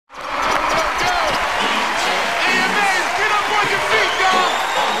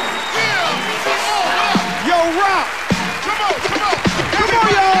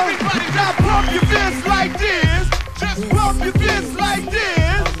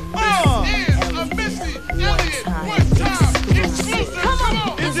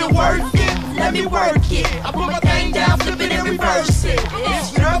me work it. I put my thing down, flip it and reverse it.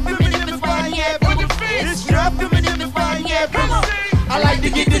 It's your feminine and fine, yeah, it's your feminine and fine, yeah, I like to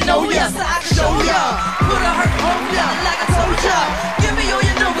get to know ya, so I can show ya. Put a hurt on ya, like I told ya. Give me all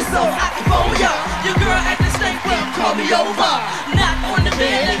your numbers so I can phone ya. Your girl acting stank, well, call me over. Not on the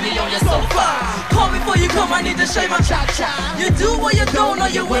bed, leave me on your sofa. Call me before you come, I need to shave my cha-cha. You do what you don't, or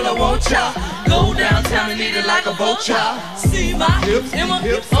you will or won't ya. Go downtown and eat it like a vulture. See my hips and my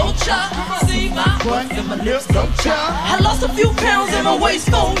hips, oh cha. See my butt and my lips, oh cha. I lost a few pounds in my waist,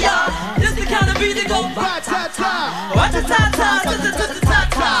 oh ya. This the kind of beat that go ba-ta-ta, ba-ta-ta-ta,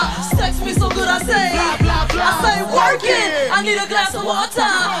 sex me so good I say, blah, blah, blah. I say work it, I need a glass of water.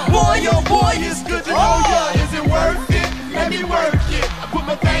 Boy, oh boy, it's good to know ya. Is it worth it? Let me work it. I put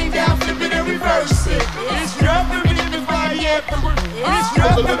my thing down, flip it and reverse it. It's your feminine and fire, yeah. It's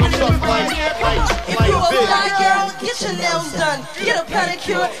your feminine and fire, yeah. If you a fly girl, get your nails done. Get a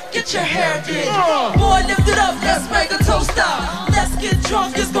pedicure, get your hair did. Boy, lift it up, let's make a toast out. Let's get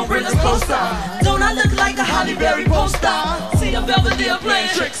drunk, it's gonna bring us closer. Don't I look like a Holly Berry poster? See a Belvedere playing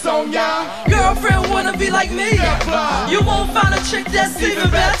tricks on ya. Girlfriend wanna be like me. You won't find a chick that's even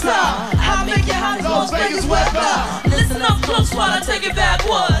better. I'll make you hot as Las Vegas weather. Listen up close while I take it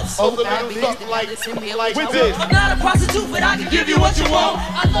backwards. Open up something like with it. I'm not a prostitute, but I can give you what you want.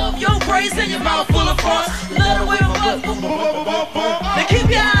 I love your braids and your mouth full of fronts. Let her wear my butt. Now keep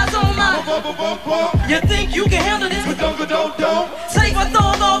your eyes on mine. You think you can handle this? Take my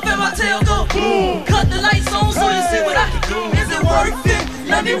thumb off and my tail go boom. Cut the lights on so you see what I can do. Is it worth it?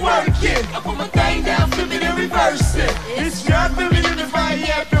 Let me work it. I put my thing down, flip it and reverse it. It's your feminine and fire,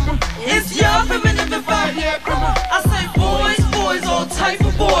 yeah, it's your feminine and fire, yeah, I say boys, boys, all type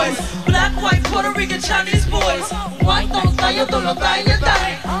of boys. Black, white, Puerto Rican, Chinese boys. What don't you do, no thing.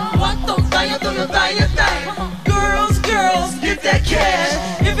 What don't you do, no thing. Girls, girls, get that cash.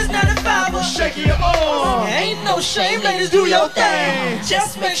 If it's 95, we'll shake your arm. Ain't no shame, ladies, do your thing.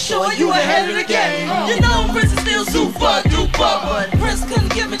 Just make sure you ahead of the game. You know Prince is still super duper, but Prince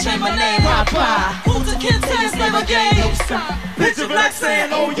couldn't give me change my name. Papa, who's the kid tennis never game? Picture black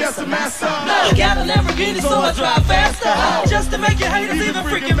saying, oh yes, a master. I got a Lamborghini, so I drive faster. Just to make your haters even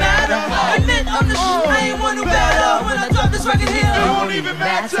freaking matter. Admit I'm the shit, I ain't one who better. When I drop this record here, it won't even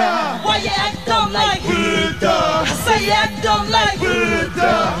matter. Why you act dumb like Buddha? I say you act dumb like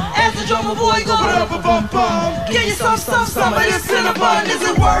Buddha. As the drummer boy go bum. Get you some of this cinnamon. Is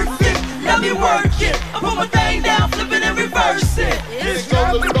it worth it? Let me work it. I put my thing down, flip it and reverse it. It's